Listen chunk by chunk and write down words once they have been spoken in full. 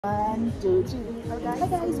1, 2, 3. Hi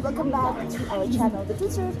guys, welcome back to our channel, The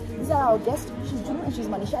Teacher. These are our guests. She's Junu and she's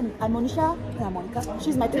Manisha, and I'm Monisha. And I'm Monica.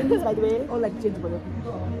 She's my twin, by the way. Oh, like change.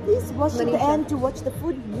 Please watch to the end to watch the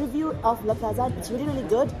food review of La Plaza. It's really, really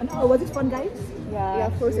good. And oh, was it fun, guys? Yeah,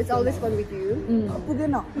 of course. It's always fun with you.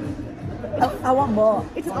 I want more.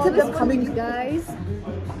 It's always fun with you guys.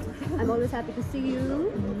 I'm always happy to see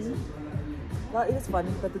you. Well, it is fun,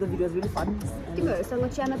 but the video is really fun. तिमीहरुसँग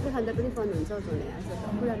चिया मात्रै खाँदा पनि fun हुन्छ भन्ने आछ त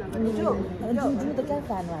कुरा नगर्नु जुन त क्या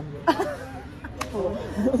fan हो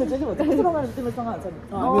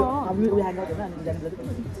हामी we hang out होइन हामी जाने बेला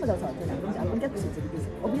कस्तो मजा आउँछ होइन हामी क्या खुसी हुन्छ because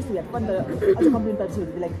obviously we had fun तर अझ कम्प्लेन पार्छ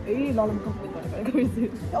हुन्छ like ए नलम कम्प्लेन गर्ने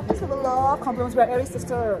obviously we love compliments by every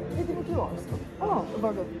sister ए तिमी के हो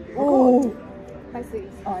burger oh I see.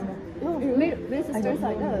 I know. मेरो सिस्टर छ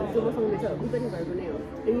हैन जो मसँग छ उ पनि भर्गो नै हो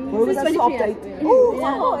burger is so uptight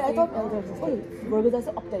oh I thought burger is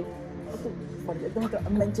so uptight एकदम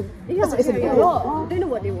mention they know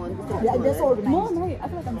what they want yeah they're so organized no I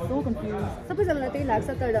feel like I'm so confused सबैजनालाई त्यही लाग्छ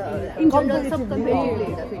तर इन्टरनल सब कम्पेटिभली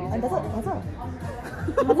हेर्दा फेरि and that's what it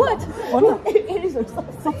is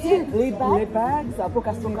laid back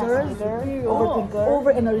procrastinator overthinker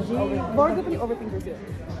over energy burger पनि overthinkers here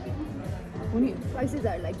Spices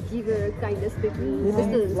are like giver, kindness people.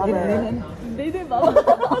 They baba.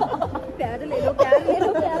 प्यार ले लो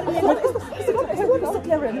so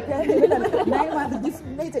clever and प्यार ले लो नहीं मार तो gift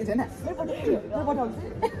नहीं चाहिए ना मैं बताऊँ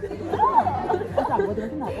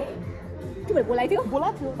के भाई बोला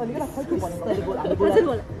थियो तैँले क्या खै के भन्नु तैँले बोला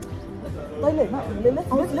तैँले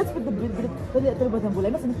हैन let's put the तैँले तेरो बदन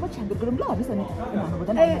बोलाइन सनी पछि छान्दै गरौँ ल हामी सनी भन्नु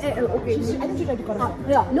बोल्दैन okay I think she tried to correct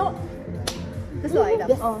yeah no that's why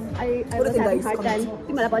I was having hard time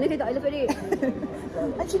तिमीलाई भने थिए त अहिले फेरि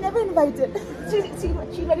and she never invited she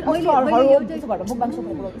let it all her own mukbang show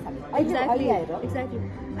भएको exactly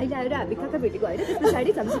अहिले आएर हामी कहाँ भेटेको हैन त्यस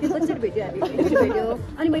पछाडी हामी कन्सर्ट भेट्यो हामी भेट्यो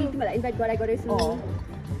अनि मैले तिमीलाई इन्भाइट गरेछु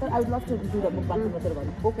but I would love to do the mukbang with her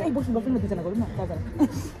okay hey boyfriend girlfriend दुईजना गरौँ न चारजना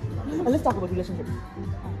let's talk about relationship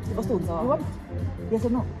कस्तो हुन्छ you want yes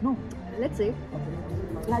or no let's say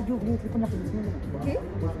like you पनि राख्नु okay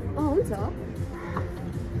हुन्छ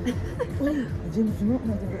Jimmy,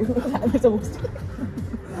 it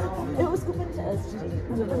was good.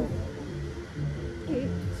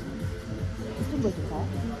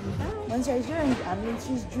 Once I hear, I mean,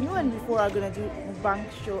 she's Juno, and before I'm gonna do mukbang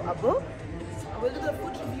show above. We'll do the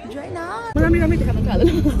food review. Join us.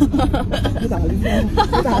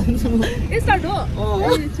 It's start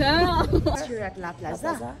Here at La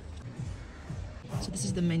Plaza. So this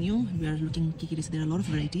is the menu. We are looking kikiri. So there are a lot of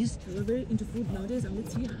varieties. We're very into food nowadays, and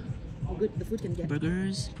let's see how good the food can get.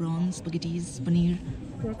 Burgers, prawns, spaghettis, paneer.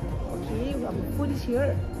 Okay, food is here.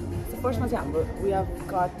 So first one we have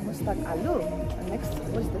got mustard aloo. And next,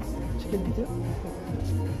 what is this? Chicken pizza.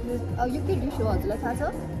 You can do show as well, Tasa.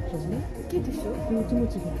 Kitty show. Timur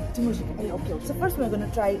chicken. Okay. So first we're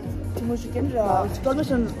gonna try Timur chicken.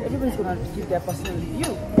 Everybody's gonna give their personal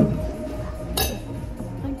review.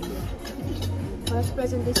 First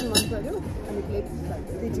presentation one for you and the plate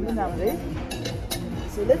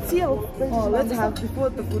so let's see how let's have before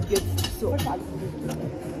the food gets so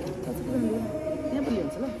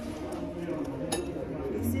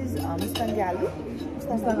this is mustang aloo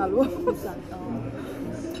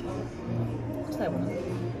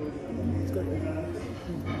it's good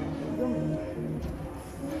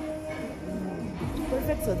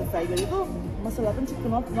perfect so the fry masala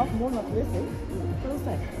not more not less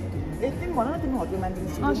perfect she's hotel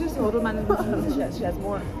management. She's hotel management. She has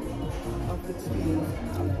more of experience.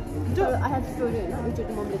 I had to story, which is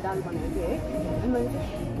the mom dal बनाएको है अनि मैले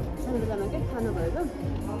सबैजना के खाना भयो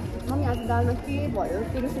mummy आज दालमा के भयो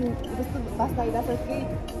केरोसिन जस्तो बास्ता आइराछ के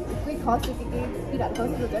के खस के पिराहरु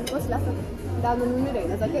खस्नु झन् कस लाग्छ दालमा नुन नै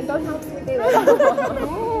रहेन के डन्ट हाउ त्यही भएर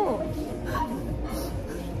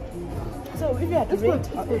So if you had to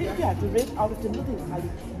rate out of 10 what is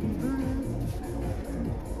it?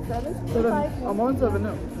 7? I'm on 7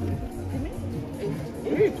 now. Give me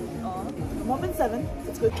 8. I'm on 7.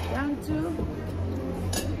 That's good. Down to.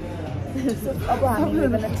 So, Abraham, we're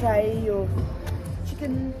gonna try your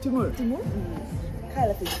chicken. Timur. Kind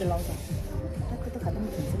of thing long time.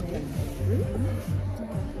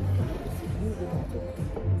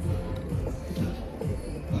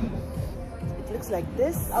 It looks like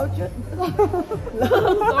this. Ouch.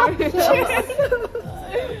 Sorry.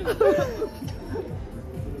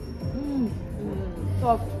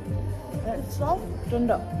 Soft. It's soft,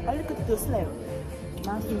 tender. I look at this level.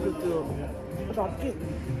 Mashed potato.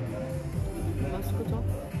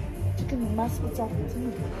 Chicken mashed potato.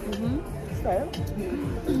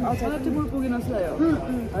 तिम्रो पुगेन जस्तो लाग्यो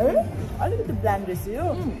है अलिकति ब्ल्यान्ड रहेछ यो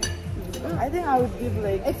I think I would give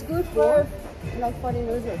like It's good for like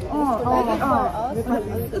foreigners. It's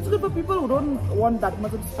good for people who don't want that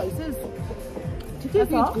much of spices. It's good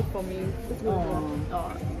for me.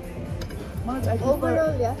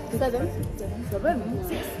 Overall, yeah, 7. 7?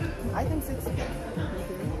 6? I think 6.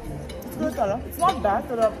 It's good, it's not bad,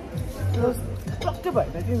 but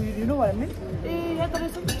you know what I mean? Yeah, there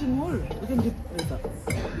is something more. We can dip this up.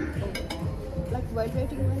 Like white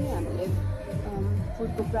rating money, like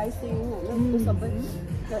food pricing,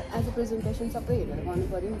 as a presentation,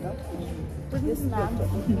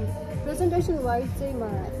 presentation wise,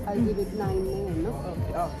 I'll give it 9. Okay.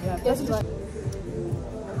 Oh, yeah. Just what.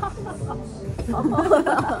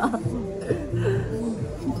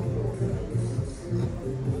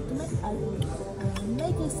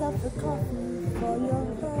 Make yourself a coffee for your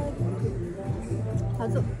head.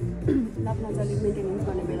 Also, maintenance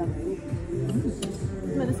gonna be like.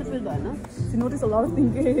 She noticed a lot of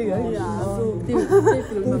things here. Yeah. So they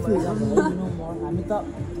feel more.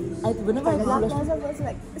 Whenever I was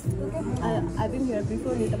like, I've been here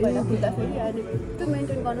before. To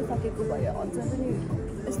maintain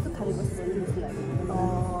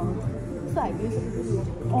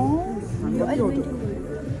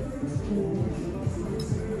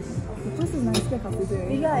this is nice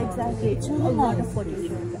coffee. Yeah, exactly. It's a lot of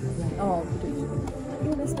potential. Oh,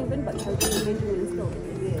 Investment, but how to maintenance though.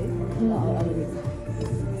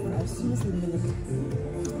 I've seriously made it.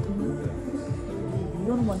 You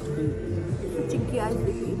don't want to be chinky eyes.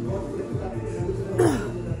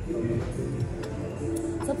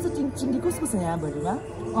 सबसे चिंकी कसको छ यहाँ भरिमा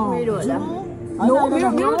मेरो होला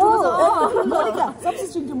मोनिका सबसे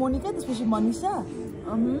चिंकी मोनिका त्यसपछि मनिषा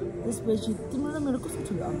त्यसपछि तिम्रो र मेरो कसको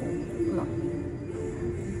ठुलो अंकल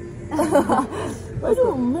ल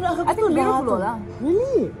मेरो आँखा कस्तो मेरो ठुलो होला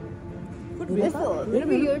really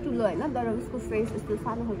maybe you're too low, na? That उसको face is still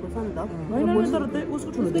सानो खालको छ नि त हैन तर त्यो उसको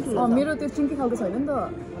ठुलो देख्छ मेरो त्यो चिंकी खालको छैन नि त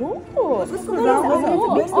हो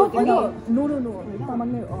no तामाङ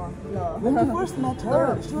नै when we first met her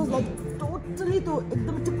she was like totally to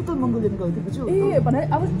एकदम typical Mongolian girl थियो बुझ्यौ ए भने I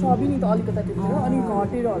was chubby नि त अलिकता त्यतिखेर अनि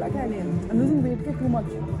घटेर होला के अनि losing weight के too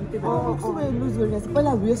much कस्तो वे लुज गरिरहेछ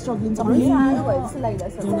पहिला we were struggling सानो भयो जस्तो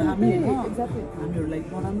लागिरहेछ exactly हामी like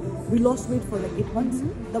we lost weight for like 8 months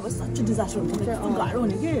that was such a disaster कस्तो गाह्रो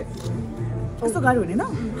हुने के कस्तो गाह्रो हुने न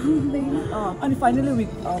अनि फाइनली we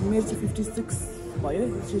made to 56 भयो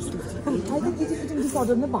she's 58 I think eating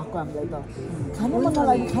disorder नै भएको हामीलाई त खान मन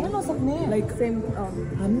नलाग्यो खान नसक्ने like same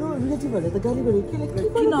हाम्रो रिलेटिभहरुले त गाली गर्यो कि लाइक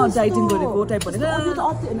किन डाइटिङ गरेको टाइप भनेर यो त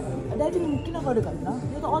अति डाइटिङ किन गरेको हैन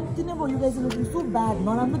यो त अति नै भयो you guys looking so bad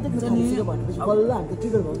नराम्रो देख्न थालेको भनेपछि बल्ल हामी त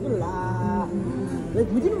ट्रिगर भयो कि ला like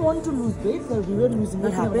we didn't want to lose weight but we were losing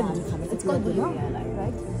what happened it's called bulimia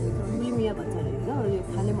right bulimia भन्छ नि यो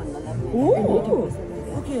खाने मन नलाग्ने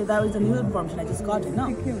okay that was a new information I just got it now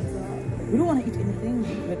we don't want to eat anything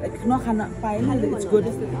but like नखाना पाएन it's good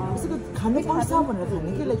त्यसको खानु पर्छ भनेर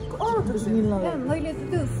खाने कि लाइक मैले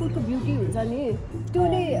त्यो फुडको ब्युटी हुन्छ नि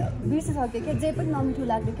त्योले बिर्सिसक्यो के जे पनि नमिठो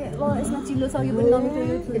लाग्ने के ल यसमा चिल्लो छ यो पनि नमिठो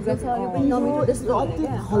यो छिटो छ यो पनि नमिठो त्यस्तो अति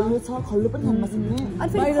खल्लो छ खल्लो पनि खान नसक्ने अनि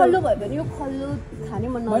फेरि खल्लो भयो भने यो खल्लो खाने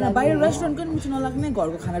मन नलाग्ने बाहिर रेस्टुरेन्टको पनि मिठो नलाग्ने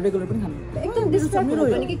घरको खाना रेगुलर पनि खानु एकदम डिस्ट्र्याक्ट हुनु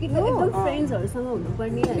पनि के एकदम फ्रेन्ड्सहरुसँग हुनु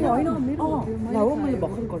पर्ने हैन हैन मेरो हो मैले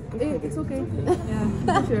भर्खर घरको it's okay yeah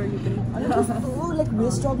sure you can like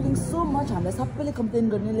we're struggling so much हामीलाई सबैले कम्प्लेन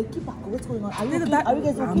गर्ने लाइक के भएको what's going on हाम्रो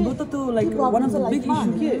त त्यो like one of the big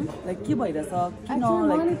issue के लाइक के भइराछ किन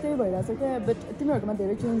लाइक त्यही भइराछ के बट तिमीहरुकोमा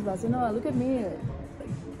धेरै चेन्ज भएको छैन look at me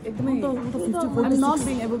एकदमै I'm not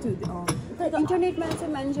being able to इन्टरनेटमा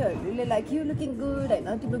चाहिँ मान्छेहरूले लाइक यु लुकिङ गुड हैन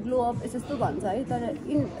तिम्रो ग्लो अप यस्तो भन्छ है तर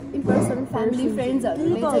इन पर्सन फ्यामिली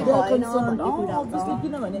फ्रेन्ड्सहरूले चाहिँ भएन obviously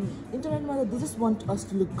किनभने इन्टरनेटमा they just want us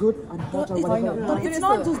to look good and hot or whatever but it's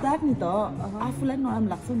not just that नि त आफुलाई नराम्रो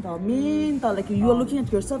लाग्छ नि त मेन त like you are looking at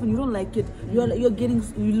yourself and you don't like it you are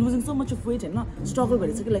losing so much of weight हैन struggle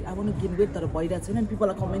भइरहेछ कि like I want to gain weight तर भइरहेको छैन and people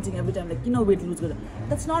are commenting every time like किन weight loose गरेर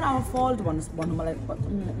that's not our fault भन्नु मलाई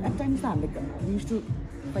एट टाइम्स हामीले we use to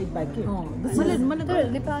fight back के तर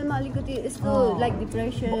नेपालमा अलिकति यस्तो लाइक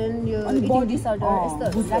डिप्रेसन यो इटिङ डिसअर्डर यस्तो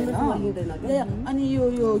राम्रोसँग लिँदैन अनि यो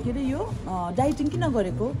के अरे यो डाइटिङ किन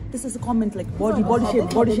गरेको त्यसपछि कमेन्ट लाइक बडी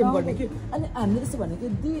सेम गर्ने कि अनि हामीले त्यस्तो भनेको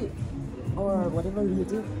दि or whatever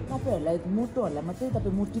relative तपाईहरुलाई मोटोहरुलाई मात्रै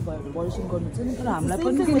तपाई मोटिभ भएर बडी शेम गर्नुहुन्छ नि तर हामीलाई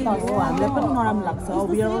पनि हामीलाई पनि नराम्रो लाग्छ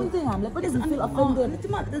we are all thing हामीलाई पनि feel offended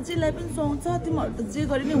तिमीहरु त जेलाई पनि सुहाउँछ तिमीहरु त जे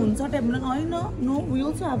गरे नि हुन्छ टाइप हैन no we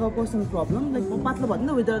also have a personal problem like पातलो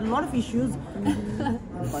भन्नु with a lot of issues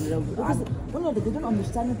भनेर उनीहरुले they don't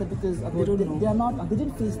understand it because they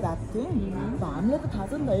didn't face that thing हामीलाई त थाहा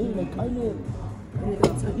छ नि त है like अहिले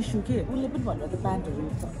इश्यू के उले पनि भनेर त प्यान्टहरु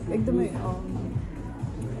एकदमै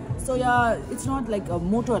so yeah it's not like a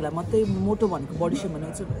मोटोहरुलाई मात्रै मोटो भनेको बडी शेम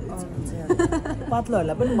भनेको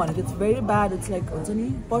पातलोहरुलाई पनि भनेको it's very bad it's like हुन्छ नि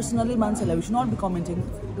पर्सनली मान्छेलाई we should not be commenting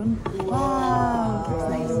don't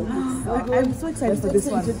I'm so excited for this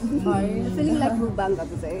one feeling like mukbang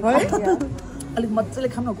गर्दै चाहिँ अलिक मज्जाले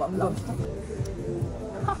खान घाम्ला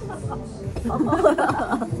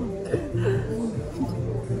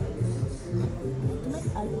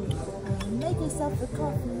make yourself a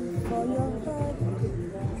coffee for your head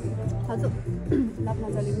आज लाप्ना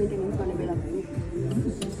जाली मेन्टेनेन्स गर्ने बेला भयो नि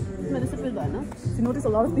मैले सबै भएन you notice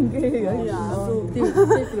a lot of things है so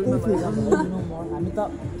हामी त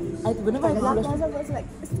whenever I was like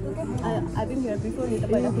I've been here before नि त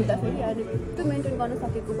पहिला खुल्दाखेरि अनि त्यो मेन्टेन गर्न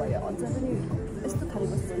सकेको भए अझ पनि यस्तो खाले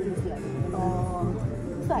बस्छ जस्तो लाग्यो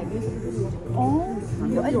so I guess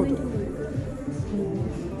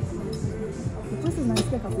this is nice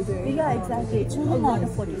coffee there yeah exactly a lot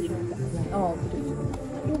of potential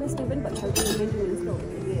investment but how to maintenance so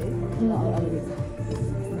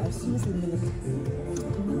seriously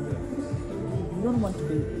you don't want to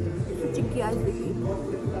be चिक्की आज देखि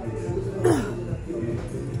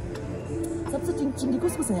सबसे चिङ्गी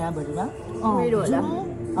कसको छ यहाँ भरिमा मेरो होला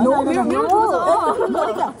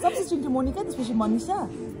मोनिका सबसे चिङ्गी मोनिका त्यसपछि मनिषा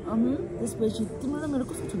त्यसपछि तिम्रो र मेरो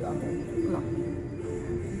कसको ठुलो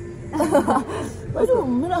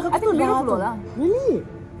मेरो आँखा कस्तो ठुलो होला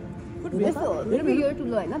really maybe you're too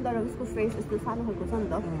low हैन तर उसको फेस यस्तो सानो खालको छ नि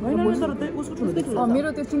त हैन तर त्यो उसको ठुलो देख्छ मेरो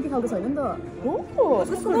त्यो चिङ्की खालको छैन नि त हो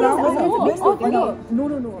no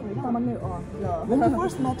सामान्य when we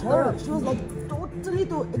first met her she was like totally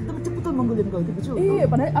to एकदम typical Mongolian girl के बुझ्यौ ए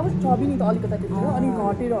भने अब चबी नि त अलिकता थियो अनि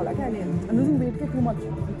घटेर होला के अनि losing weight के too much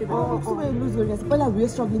so we lose weight पहिला we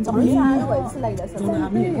were struggling सानो भएछ लागिरहेछ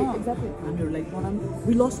हामी exactly हामीहरु like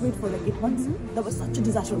we lost weight for like 8 months that was such a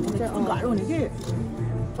disaster गाह्रो हुने के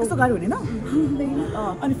कस्तो गाह्रो हुने न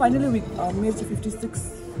अनि फाइनली वी मेरो चाहिँ 56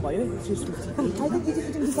 भयो she's 58 I think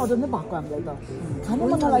eating disorder नै भएको हामीलाई त खान मन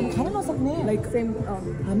नलाग्यो खान नसक्ने लाइक सेम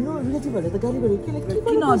हाम्रो रिलेटिभहरुले त गाली गरे कि लाइक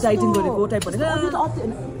किन डाइटिङ गरेको टाइप भनेर यो त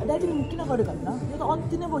डाइटिङ किन गरेको हैन यो त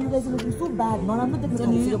अति नै भयो you guys looking so bad नराम्रो देख्न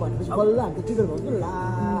थालेको भनेपछि बल्ल हामीले ट्रिगर भयो ला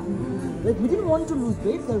like we didn't want to lose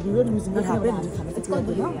weight but we were losing it happened it's called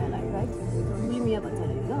right bulimia भन्छ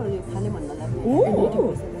नि यो खाने मन नलाग्ने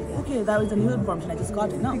okay that was a new information I just got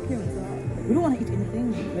it now we don't want to eat anything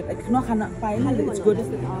like no khana paina it's good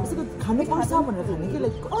so खानु पर्छ भनेर खाने के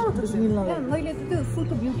लाइक just मिल्नलाई मैले त्यो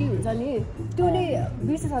फुडको ब्युटी हुन्छ नि त्योले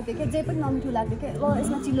बिर्सिसके के जे पनि नमिठो लाग्ने के ल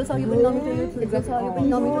यसमा चिल्लो छ यो पनि नमिठो यो छ यो पनि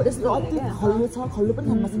नमिठो यस्तो अति खल्लो छ खल्लो पनि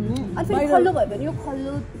खान नसक्ने अनि फेरि खल्लो भयो भने यो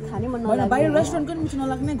खल्लो खाने मन नलाग्ने बाहिर रेस्टुरेन्टको पनि मिठो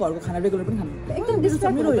नलाग्ने घरको खाना रेगुलर पनि खानु एकदम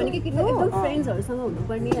डिस्ट्र्याक्ट हुनु पनि के किन एकदम फ्रेन्ड्सहरुसँग हुनु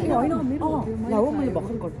पर्ने हैन मेरो ल हो मैले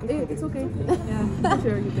भर्खर घरको it's okay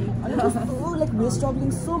like we're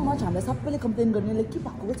struggling so much हामीलाई सबैले कम्प्लेन गर्ने लाइक के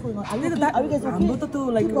भएको what's going on हाम्रो त त्यो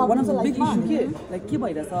like one of the big issue के लाइक के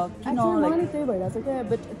भइराछ किन लाइक त्यही भइराछ के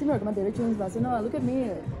बट तिमीहरुकोमा धेरै चेन्ज भएको छैन look at me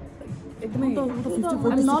एकदमै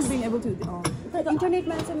I'm not being able to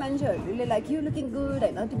इन्टरनेटमा चाहिँ मान्छेहरूले लाइक यु लुकिङ गुड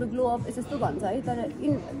हैन तिम्रो ग्लो अप यस्तो भन्छ है तर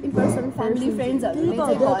इन पर्सन फ्यामिली फ्रेन्ड्सहरुले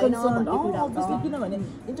चाहिँ भएन किनभने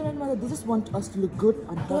इन्टरनेटमा they just want us to look good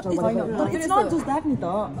अनि इट्स नट जस्ट द्याट नि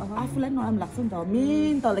त आफूलाई नराम्रो लाग्छ नि त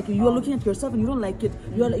मेन त like you are looking at yourself and you don't like it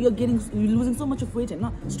you are getting you losing so much of weight हैन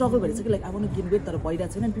स्ट्रगल भइरहेछ कि like I want to gain weight तर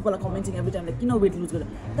भइरहेको छैन people are commenting every time like किन weight loose गरेर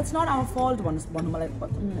that's not our fault भन्नु मलाई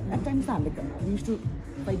एट टाइम्स त हामीले युज टु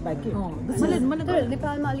फाइट ब्याक के मैले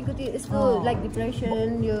नेपालमा अलिकति यस्तो लाइक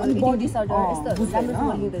डिप्रेसन यो इटिङ डिसअर्डर यस्तो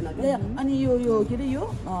राम्रोसँग लिँदैन अनि यो के अरे यो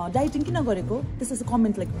डाइटिङ किन गरेको त्यस्तो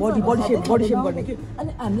कमेन्ट लाइक बडी शेप गर्ने कि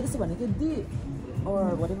अनि हामीले त्यस्तो भनेको दि or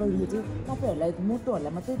whatever relative तपाईहरुलाई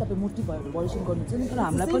मोटोहरुलाई मात्रै तपाई मोटिभ भएर बडी शेम गर्नुहुन्छ नि तर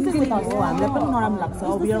हामीलाई पनि हामीलाई पनि नराम्रो लाग्छ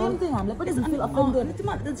we are all thing हामीलाई पनि feel offended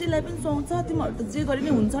तिमीहरु त जेलाई पनि सुहाउँछ तिमीहरु त जे गरे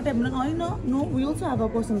नि हुन्छ टाइप हैन no we also have a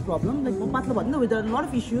personal problem like पातलो भन्नु with a lot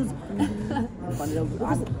of issues भनेर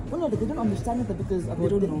उनीहरुले they don't understand it because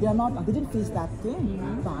they didn't face that thing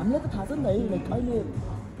हामीलाई त थाहा छ नि त है लाइक अहिले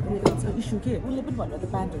इश्यू के उले पनि भनेर त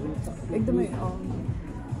प्यान्टहरु एकदमै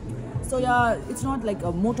So yeah, it's not like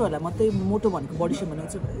a moto la matai moto bhaneko body shame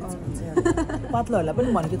bhaneko patla harla pani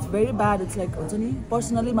bhaneko it's very bad. It's like huncha ni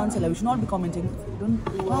personally mansela we should not be commenting. Don't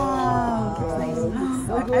wow.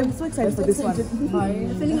 I'm so excited for this one.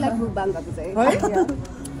 Feeling like mukbang gako chai.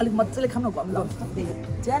 Alik majale kham na gam.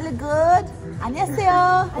 Jelly good. Annyeonghaseyo.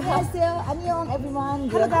 Annyeonghaseyo. Annyeong everyone.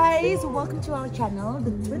 Hello guys, welcome to our channel,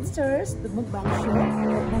 the Twinsters, the mukbang show.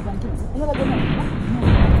 Mukbang ke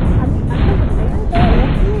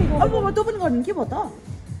अब त्यो पनि गर्नु के भयो त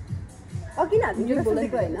अघि न हामी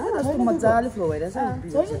बोलेको हैन कस्तो मजाले फ्लो भइरहेछ छैन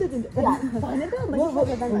त्यो दिन भने त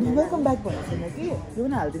वेलकम ब्याक भनेको छैन कि यो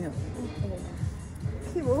पनि हाल्दिनु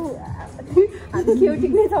के हो हामी के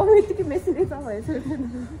ठिक नै छ यति मेसी नै छ भएछ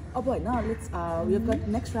अब हैन let's we have got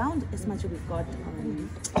next round यसमा चाहिँ we got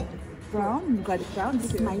brown, you got it brown.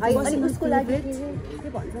 This is my अनि उसको लागि के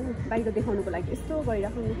भन्छ नि बाहिर देखाउनुको लागि यस्तो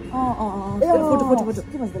गरिराख्नु फोटो के भन्छ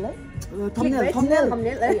त्यसलाई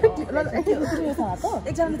थम्बनेल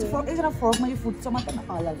एकजना फर्कमा यो फुट्छ मात्र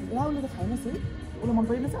होला राहुलले त खाइन है उसलाई मन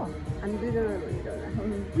परेन छ हामी दुईजना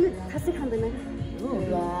खासै खाँदैन 1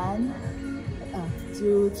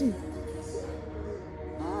 2 3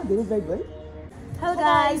 धेरै ब्राइट भयो Hello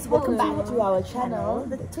guys, welcome back to our channel,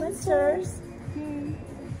 the Twinsters.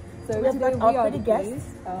 So we have got our pretty guests.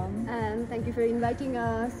 And thank you for inviting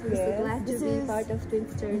us. We're so glad to be part of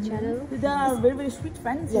Twinster channel. They are very, very sweet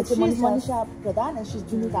friends. Yeah, she's Manisha Pradhan and she's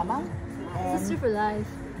Juni Tamang. Sister for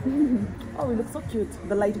life. Oh, we look so cute.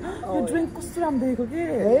 The light. You drink kusram dekho ke?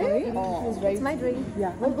 It's my drink.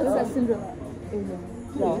 Yeah. What was that Cinderella?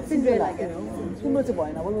 Cinderella. Cinderella boy.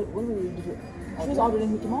 What will you do? She was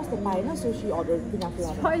ordering Mickey Mouse, the pie, so she ordered pina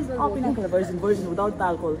colada. Pina colada version without the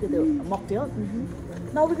alcohol, the mocktail.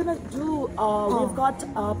 Now we're gonna do. We've got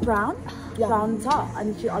prawn, prawn cha, and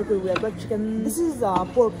we have got chicken. This is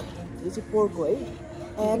pork. This is pork, right?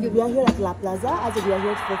 And we are here at La Plaza. As we are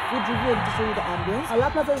here for food review and to show you the ambience. La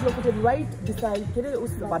Plaza is located right beside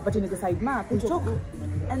the side ma,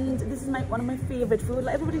 and this is one of my favorite food.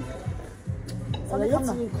 Like everybody.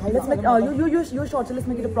 Let's make you short, so let's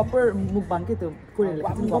make it a proper mukbang ke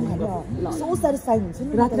so satisfying.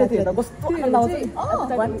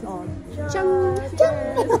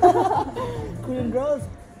 Korean girls.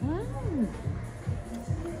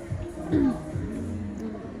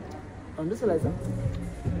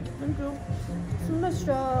 Thank you. So much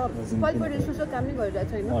spoil for this so काम नहीं कर रहा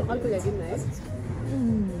था ना अलग लगी ना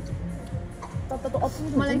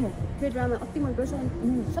मलाई के ड्रामा अति मन पर्छ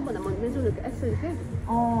सबभन्दा मन पर्छ उनीहरुको एक्सन के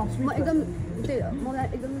म एकदम मलाई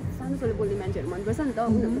एकदम सानो छोरी बोल्ने मान्छेहरु मन पर्छ नि त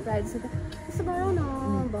उनीहरुको प्राइज छ त्यसो गर न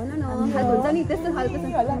भन न खालको हुन्छ नि त्यस्तो खालको छ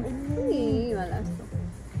नि वाला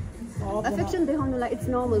अफेक्सन देखाउनुलाई इट्स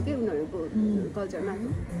नर्मल के उनीहरुको कल्चरमा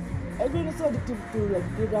Everyone is so addicted to like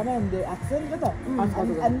the drama and the accent,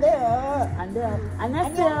 and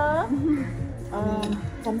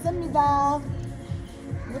감사합니다.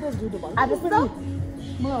 What else do you want? 알았어?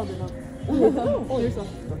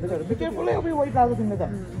 Be careful, I'll be white plaza thing with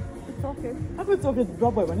that. It's okay. How it's okay?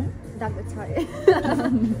 Drop by one, That's right.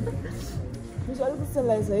 You should also still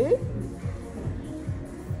like say.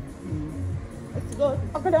 It's good.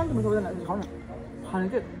 Okay, down to me. Honey,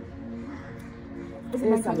 this is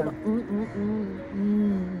my salad.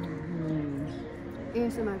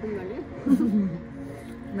 ASMR पनि गर्ने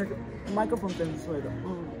Microphone can destroy them.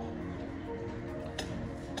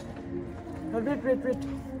 Rate.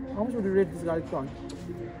 How much would you rate this garlic prawn?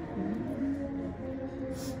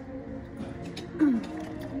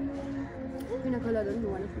 Pina colada is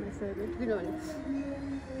one of my favorite. You know,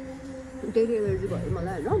 dairy allergy भयो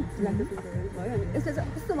मलाई हैन lactose इन्टोलरेन्स भयो अनि यस्तो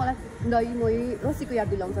कस्तो मलाई दही मही रसीको याद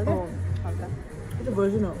दिलाउँछ के हल्का It's a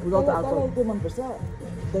version of without the alcohol. Dairy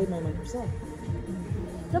man percent.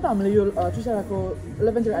 जब हामीले यो त्रिशलाको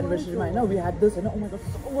 11th year anniversary मा हैन we had this हैन oh my god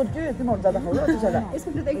so good के तिमीहरु ज्यादा खाऊ ल त्रिशला यसको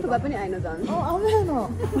त एक थोपा पनि आएन जान आउँदैन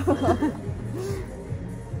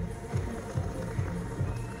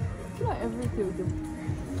किन एभ्रीथिङ डु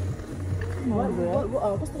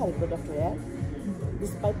कस्तो खालको प्रोडक्ट हो यार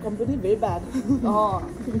This pipe company very bad.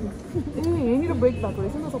 यहीँनिर ब्रेक भएको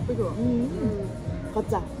रहेछ नि सबैको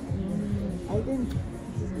कच्चा I think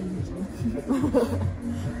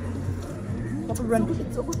Run.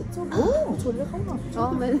 It's so good. छोडेर खाऊ न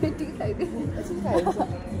मैले यति खाइदिएँ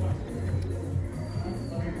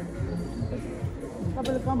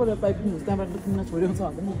तपाईले कहाँबाट पाइप किन्नुहुन्छ त्यहाँबाट किन्न छोडेको छ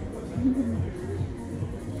भने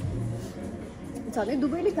झन्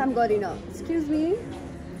दुबईले काम गरिन एक्सक्युज मी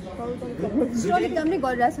स्टोरी काम नै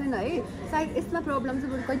गरिरहेको छैन है सायद यसमा प्रब्लम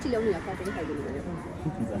चाहिँ बरु कैँची ल्याउनु यहाँ काटेर खाइदिनु भनेको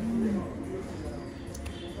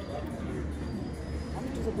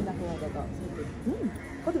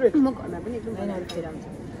कति रेट म घरमा पनि एकदम बनाएर खेर आउँछु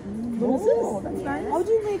Oh, that's nice. How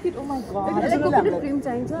do you make it? Oh my god. Like coconut cream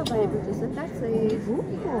चाहिन्छ pineapple juice. That's it.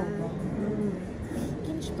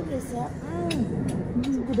 Can you put this up?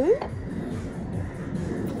 So good, eh?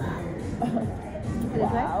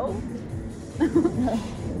 Wow.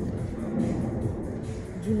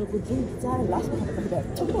 Junoको जुन चार लास्टमा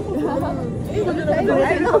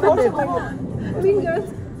Mean Girls.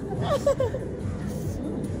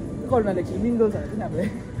 Corona actually Mean Girls are हामीले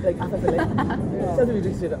like आफैले सबै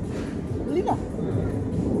video set लिना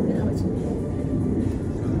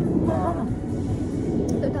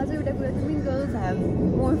So that's why एउटा कुरा चाहिँ Mean Girls have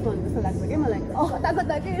more fun जस्तो लाग्छ के मलाई कता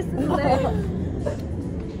कता के यस्तो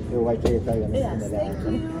यो वाइट चाहिँ ट्राई गर्नु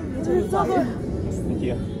Thank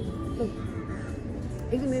you.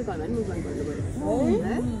 एकदम मेरो घरमा पनि मुभमेन्ट गर्नु पर्यो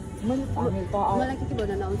मलाई के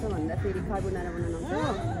बनाउन आउँछ भन्दाखेरि कार्बोनारा बनाउन आउँछ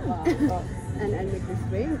and I'll make this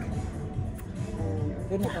drink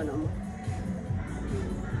and बनाउनु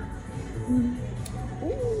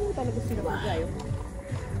तलको सिरो मात्रै आयो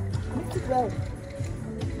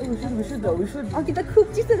We should. अघि त खुब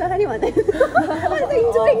चिसो जग्गा नि भन्दै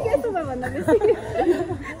इन्जोय के सुपर भन्दा बेसी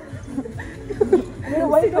मेरो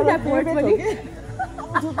वाइट कलर फेभरेट पनि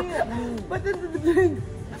But then the drink.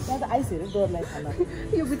 That's ice here. Good like that.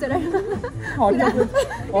 यो बिचरा Hot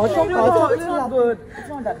chocolate. It's not good. It's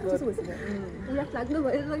not that good. याक लाग्नु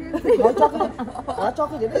भयो Hot chocolate. Hot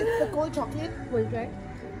chocolate. It's the cold chocolate. We'll try.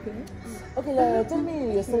 Okay, tell me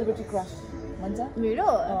your celebrity crush. Manja? मेरो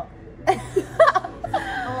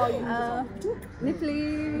Nepali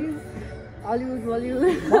Hollywood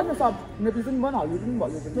Bollywood One stop. Nepali पनि भन Hollywood पनि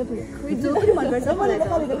Bollywood पनि. खोइ जो पनि मन पर्छ मलाई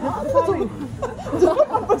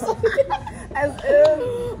As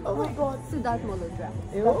oh my god. Siddharth Malhotra.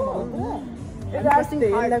 Interesting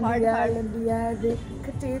part.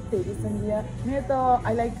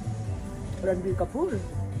 I like Ranbir Kapoor.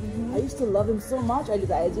 I used to love him so much. I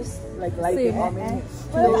just like him.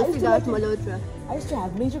 Siddharth Malhotra. I used to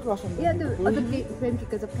have major crush on him. Yeah, the other Prem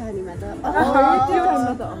Kikas of Kahanima.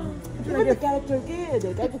 The character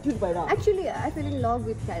cute by now. Actually, I fell in love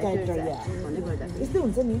with characters. It's the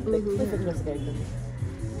character.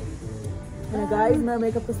 Guys, my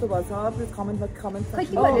makeup is please comment. I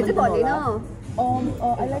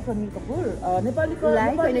like Ranbir Kapoor. Nepali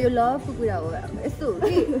like when you love कुरा हो यस्तो हो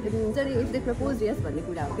कि if they propose yes भन्ने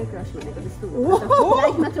कुरा हो के crush भनेको त्यस्तो हो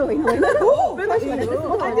like मात्र होइन crush भनेको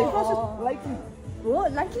I think crushes like oh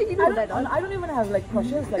likely you know that I don't even have like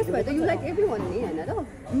crushes like but you like everyone ni हैन र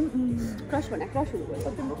crush भने crush हुनु पर्छ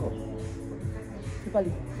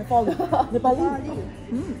Nepali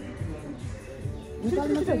I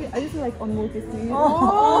used to like Anmol Kisi.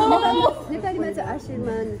 Nepali ma चाहिँ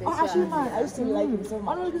Ashirman. Ashirman. I used to like him so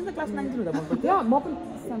much. Anmol Kisi class 9 थियो त म Yeah, म पनि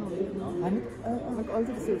सानो हामी like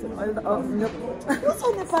also the same. What's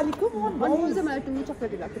on Nepali? Come on. Anmol चाहिँ मलाई टु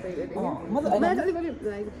चक्लेट लाग्छ पहिला मलाई चाहिँ अलिकति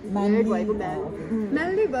like weird भएको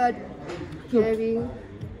manly but caring.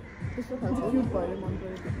 त्यस्तो खालको क्युट भयो मन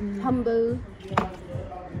परेको. Humble.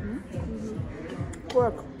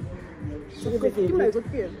 Pork. तिमीहरूको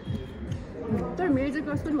के तर मेरो चाहिँ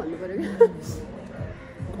क्रस पनि भन्नु पर्यो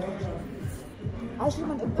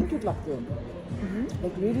Ashirman एकदम क्युट लाग्थ्यो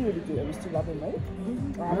like really cute. I used to love him, right?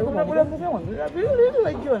 I really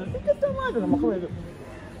like you.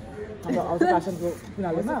 And also fashion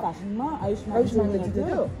Ayushman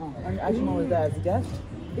and Ayushman was there as a guest.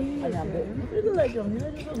 And I'm really like him. He's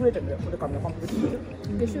so great for the competition.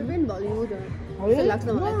 They should be in Bollywood. No, they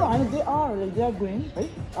are. Like they are going, right?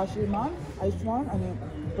 Ayushman, and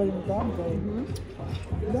Parimita.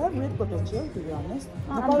 They have great potential, to be honest.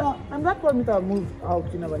 I'm glad Parimita moved out.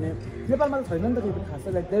 Nepalma छैन नि त केही पनि खास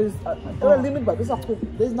like there is a limit भएको सक्यो.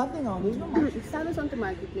 There is nothing on. There is no much. Salu something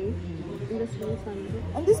marketplace. Industry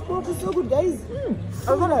And this pork is so good, guys.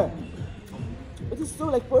 It is so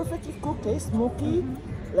like perfectly cooked, smoky,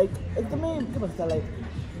 like एकदमै के भन्छ like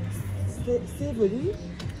savory,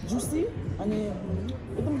 juicy, and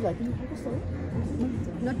एकदम like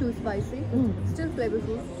not too spicy, still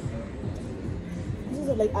flavorful. This is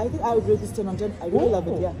like I think I would rate this 10 on 10. I really love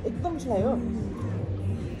it. Yeah, एकदम मिठाई हो.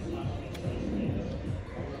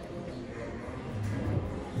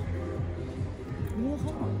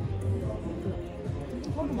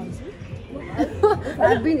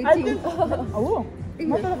 I've been eating. Oh.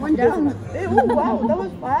 One down. Oh wow, that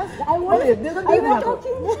was fast. I was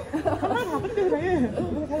talking.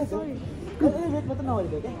 Sorry.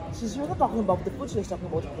 She's not talking about the food, she's talking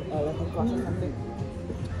about like her crush or something.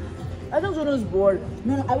 I think Juno is bored.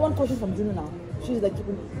 No, I want questions from Juno now. She's like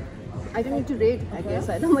keeping... I don't need to rate, I guess.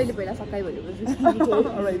 I don't really pay that.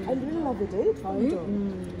 Alright. I really love it, eh?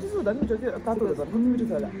 This is हुँदा नि मिठो के तातो हुँदा पनि मिठो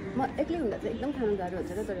छ होला म एक्लै हुँदा चाहिँ एकदम खानु गाह्रो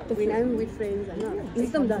हुन्छ क्या तर when I'm with friends होइन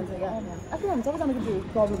एकदम जान्छ क्या आफ्नो हामी सबैजनाको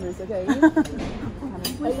प्रब्लम रहेछ क्या है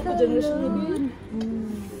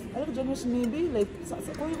अहिलेको जेनेरेसन मेबी लाइक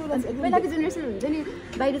कोही कोही पहिलाको जेनेरेसन हुन्छ नि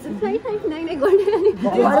बाहिर चाहिँ फ्राई फ्राई नाइ नाइ गर्ने अनि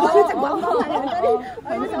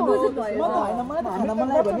अहिले चाहिँ बुझ्नु भयो मलाई त खाना मन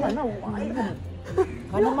लाग्यो भने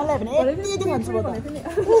खाना मन लाग्यो भने यति खान्छु म त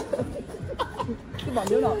के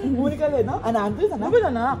भन्दियो न मोनिकाले होइन अनि हामी चाहिँ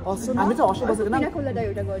सबैजना हस्टेल हामी चाहिँ हस्टेल बसेको पिना खोला दा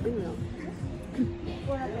एउटा गरिदिनु न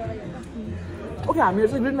ओके हामीहरू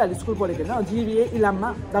चाहिँ ग्रिन भ्याली स्कुल पढेको होइन जिबिए इलाममा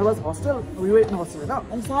that was hostel weight hostel होइन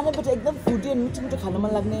अनि सानैबाट एकदम फुडी अनि मिठो मिठो खानु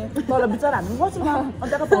मन लाग्ने तर बिचरा हामी हस्टेलमा अनि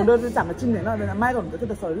त्यहाँको फाउन्डरले चाहिँ हामीलाई चिन्दैन माया गर्नुहुन्थ्यो क्या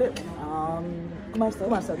त सरले कुमार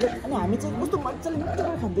सरले अनि हामी चाहिँ कस्तो मजाले मिठो मिठो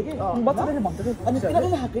खान्थ्यो कि बच्चाले भन्थ्यो कि अनि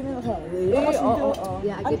किनकि हाकै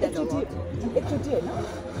एकचोटि होइन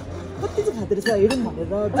कति चाहिँ खाँदो रहेछ हेरौँ भनेर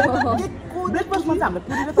ब्रेकफास्टमा चाहिँ हामीले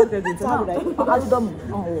पुरी र तरकारी दिन्छ आलुदम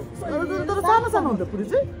हो तर सानो सानो हुन्छ पुरी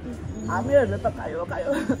चाहिँ हामीहरूले त खायो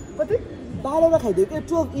कति 12 खाइदियो क्या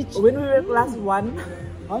 12 each when we were class 1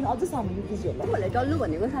 होइन अझै सानो केजीहरूलाई मलाई डल्लो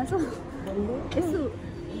भनेको थाहा छ यस्तो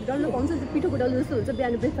डल्लो पाउँछ पिठोको डल्लो जस्तो हुन्छ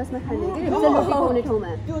बिहान ब्रेकफास्टमा खाने कि पाउने ठाउँमा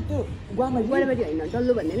त्यो गुवामारी होइन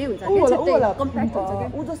डल्लो भन्ने नै हुन्छ कम्प्याक्ट हुन्छ क्या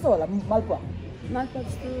ऊ जस्तो होला मालपुवा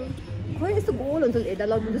जस्तो खोइ यस्तो गोल हुन्छ हेर्दा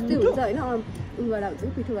लड्नु जस्तै हुन्छ होइन उबाट हुन्छ कि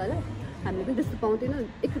पिठोवाला हामीले पनि त्यस्तो पाउँथेन 1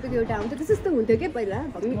 रुपियाँको एउटा आउँथ्यो त्यस्तो हुन्थ्यो क्या पहिला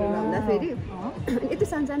भक्नीहरूमा हुँदाखेरि यति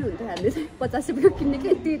सानो सानो हुन्थ्यो हामीले चाहिँ 50 रुपियाँको किन्ने कि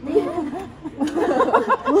यति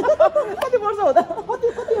कति वर्ष हुँदा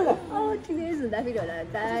ठिकै हुँदाखेरि होला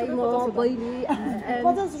दाइ म बहिनी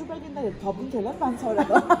 50 रुपियाँ किन्दाखेरि थपिन्थ्यो होला 500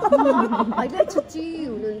 अहिले छुच्ची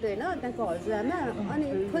हुनुहुन्थ्यो होइन त्यहाँको हजुरआमा अनि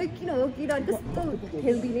खोइ किन हो किन त्यस्तो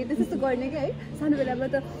खेलिदिने त्यस्तो गर्ने क्या है सानो बेलामा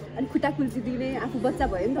त अनि खुट्टा कुल्चिदिने आफू बच्चा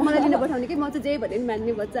भयो नि त मलाई लिन पठाउने कि म चाहिँ जे भने नि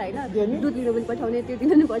मान्ने बच्चा होइन दुध लिन पनि पठाउने त्यो दिन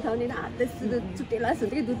पनि पठाउने हात त्यस्तो चुटेलास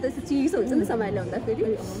हुन्छ कि दुध त्यस्तो चिसो हुन्छ नि समाएर ल्याउँदाखेरि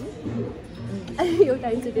एउटा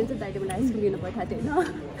इन्सिडेन्ट चाहिँ दाइले मलाई आइसक्रिम लिन पठाएको थियो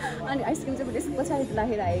होइन अनि आइसक्रिम चाहिँ मैले यसो पछाडि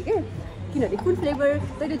राखेर आएँ कि किनभने कुन फ्लेभर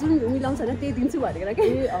तैँले जुन मिलाउँछ होइन त्यही दिन्छु भनेर कि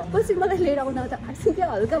पछि मलाई लिएर आउँदा त आइसक्रिम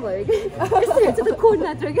चाहिँ हल्का भयो कि यस्तो हेर्छ त खोड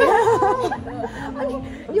मात्र क्या अनि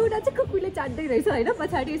एउटा चाहिँ कुकुरले चाट्दै रहेछ होइन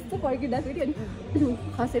पछाडि यस्तो फर्किँदाखेरि अनि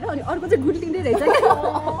खसेर अनि अर्को चाहिँ गुल्टिँदै रहेछ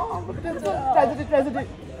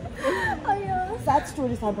क्या sad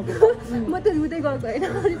story सानो म त रुँदै गएको होइन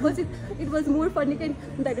अनि पछि इट वाज मोर फनी कि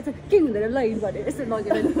दाइले चाहिँ के हुँदैन ल हिँड भनेर यसो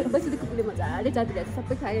लगेर पछि त कुकुरले मजाले जाँदै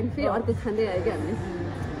सबै खायो अनि फेरि अर्को खाँदै आयो क्या हामीले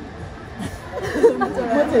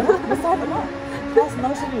क्लास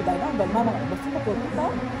नर्सरी हुँदैन मामा बस्नु त पढ्नु त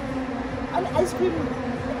अनि आइसक्रिम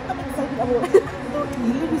एकदम एक्साइटेड अब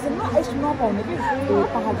हिल्ली रिजनमा आइसक्रिम नपाउने कि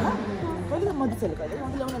पाहाडमा कहिले त मधुसहरूले कहिले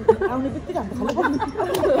आउने बित्तिकै हाम्रो खानु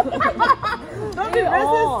Don't be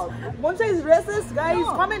racist. Moncha is racist, guys.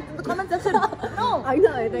 Comment in the comment section. No. I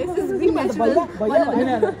know. This is being natural. Bhaiya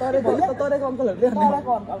Toreko uncle-hरुले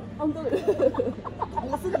uncle.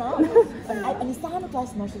 Listen now. अनि सानो क्लास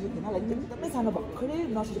नर्सरी थिएन लाइक एकदमै सानो भर्खरै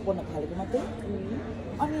नर्सरी पढ्न थालेको मात्रै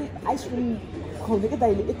अनि आइसक्रिम खुवाउने क्या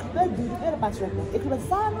दाइले 1 रुपियाँ 2 रुपियाँ र 5 रुपियाँ 1 रुपियाँ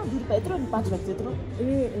सानो 2 रुपियाँ यत्रो अनि 5 रुपियाँ यत्रो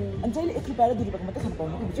अनि जहिले 1 रुपियाँ र 2 रुपियाँको मात्रै खानु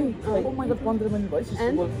पाउनु कि ओ माइ गॉड 15 मिनेट भयो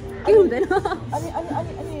सिस्टर के हुँदैन अनि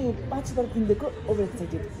 5 रुपियाँ किनेको ओभर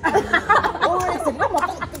एक्साइटेड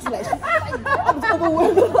म त ओ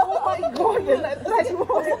माइ गॉड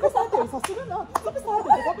साथीहरु ससुरो न सबै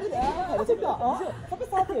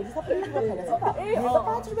साथीहरु सबैले खाएर छ त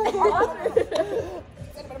 5 रुपियाँ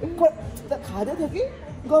खाँदै थियो कि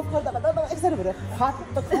गफ गर्दा त एक्साइटेड भएर हात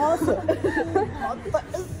त खस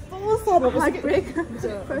यस्तो साह्रो ब्रेक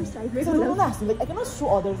फर्स्ट टाइम ब्रेक हाँस्नु like I cannot so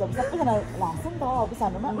others अब सबैजना हाँस्छ नि त अब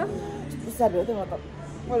सानोमा साह्रो हो त्यो म त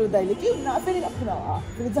मेरो दाइले के हुन फेरि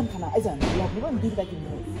जाम खाना आइज भने लाग्नु भयो 2 रुपियाँ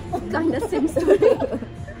किन्नु काइन्ड अफ सेम स्टोरी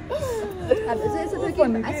हाम्रो चाहिँ यसो थियो कि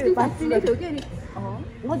आइसक्रिम फ्याक्ट्री नै थियो कि अनि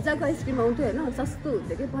मजाको आइसक्रिम आउँथ्यो होइन सस्तो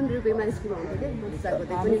हुन्थ्यो कि 15 रुपियाँमा आइसक्रिम आउँथ्यो कि मजाको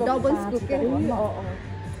त्यो पनि डबल स्कुप के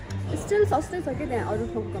स्टिल सस्तै छ कि त्यहाँ अरू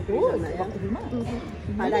ठाउँको कम्पिटिसनमा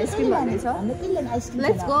आइसक्रिम भन्ने छ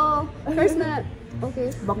लेट्स गो फर्स्टमा ओके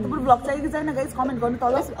भक्तपुर ब्लग चाहियो कि छैन गाइस कमेन्ट गर्नु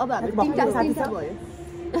तल अब हाम्रो 3टा भयो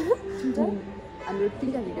हाम्रो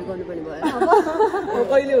 3टा भिडियो गर्नुपर्ने भयो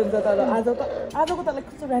कहिले हुन्छ तर आजको त लाइक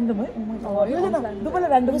कस्तो र्यान्डम है यो न दुबैले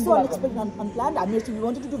र्यान्डम सो अनएक्सपेक्टेड अनप्लान्ड हामी actually we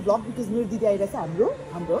wanted to do blog because मेरो दिदी आइरहेछ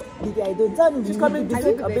हाम्रो दिदी आइदो हुन्छ अनि जिस कमिङ दिस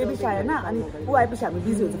बेबी शायर हैन अनि ऊ आएपछि हामी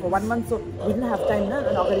बिजी हुन्छ for 1 month so we didn't have time न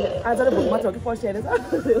अनि अगाडि आज र भोलि मात्र हो कि पर्सि आइरहेछ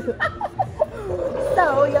So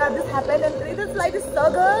yeah, this happened and it is this light is so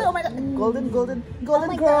good. Oh my god. Golden girl. Oh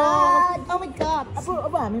my god.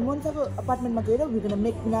 अब हामी मोन्साको अपार्टमेन्टमा गएर we're gonna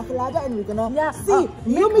make pina colada and we're gonna see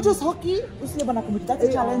millimeters hockey उसले बनाएको मिठो. That's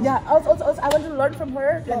a challenge. Yeah. Also I want to learn from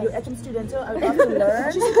her. Like you're HM student, so I would love to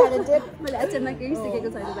learn. She's talented. मैले HM मा केही सिकेको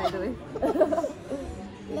छैन by the way.